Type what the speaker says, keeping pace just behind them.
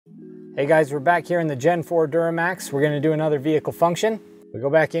Hey guys, we're back here in the Gen 4 Duramax. We're going to do another vehicle function. We go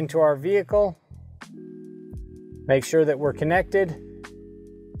back into our vehicle, make sure that we're connected.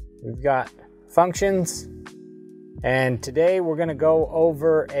 We've got functions, and today we're going to go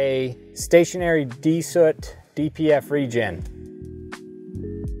over a stationary DeSoot DPF Regen.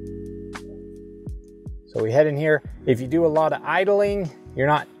 So we head in here. If you do a lot of idling, you're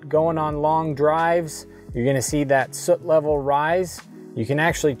not going on long drives, you're going to see that soot level rise. You can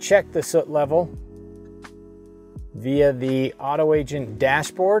actually check the soot level via the AutoAgent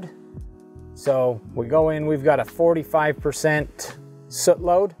dashboard. So we go in, we've got a 45% soot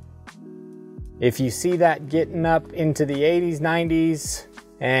load. If you see that getting up into the 80s, 90s,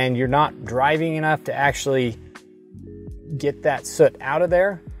 and you're not driving enough to actually get that soot out of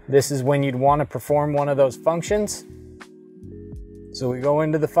there, this is when you'd want to perform one of those functions. So we go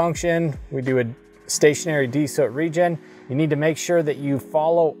into the function, we do a stationary DeSoot Regen. You need to make sure that you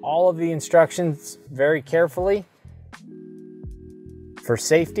follow all of the instructions very carefully for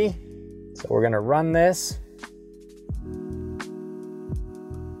safety. So we're going to run this.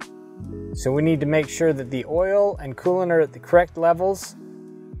 So we need to make sure that the oil and coolant are at the correct levels.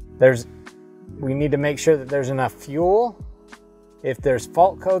 We need to make sure that there's enough fuel. If there's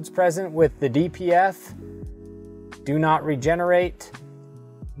fault codes present with the DPF, do not regenerate.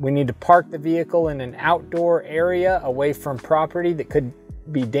 We need to park the vehicle in an outdoor area away from property that could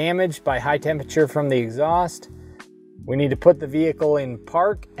be damaged by high temperature from the exhaust. We need to put the vehicle in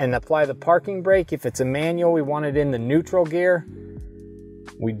park and apply the parking brake. If it's a manual, we want it in the neutral gear.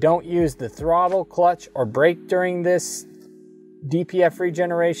 We don't use the throttle, clutch, or brake during this DPF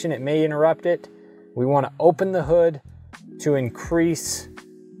regeneration. It may interrupt it. We want to open the hood to increase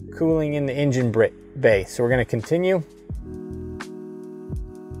cooling in the engine bay. So we're going to continue.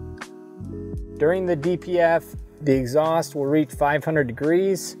 During the DPF, the exhaust will reach 500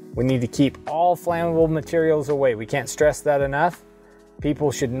 degrees. We need to keep all flammable materials away. We can't stress that enough.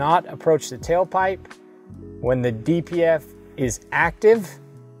 People should not approach the tailpipe. When the DPF is active,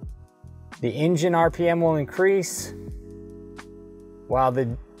 the engine RPM will increase. While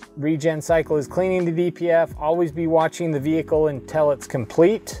the regen cycle is cleaning the DPF, always be watching the vehicle until it's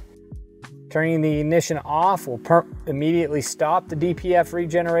complete. Turning the ignition off will immediately stop the DPF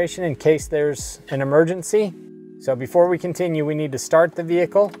regeneration in case there's an emergency. So before we continue, we need to start the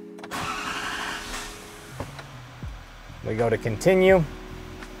vehicle. We go to continue.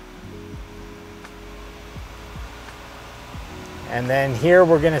 And then here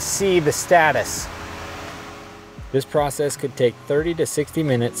we're going to see the status. This process could take 30 to 60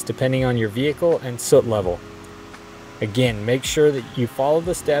 minutes depending on your vehicle and soot level. Again, make sure that you follow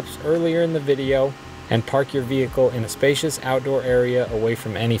the steps earlier in the video and park your vehicle in a spacious outdoor area away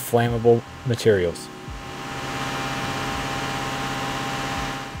from any flammable materials.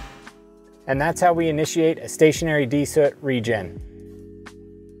 And that's how we initiate a stationary DeSoot Regen.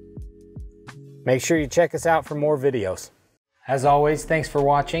 Make sure you check us out for more videos. As always, thanks for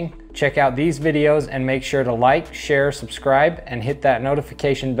watching. Check out these videos and make sure to like, share, subscribe, and hit that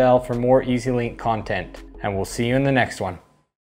notification bell for more EZLYNK content. And we'll see you in the next one.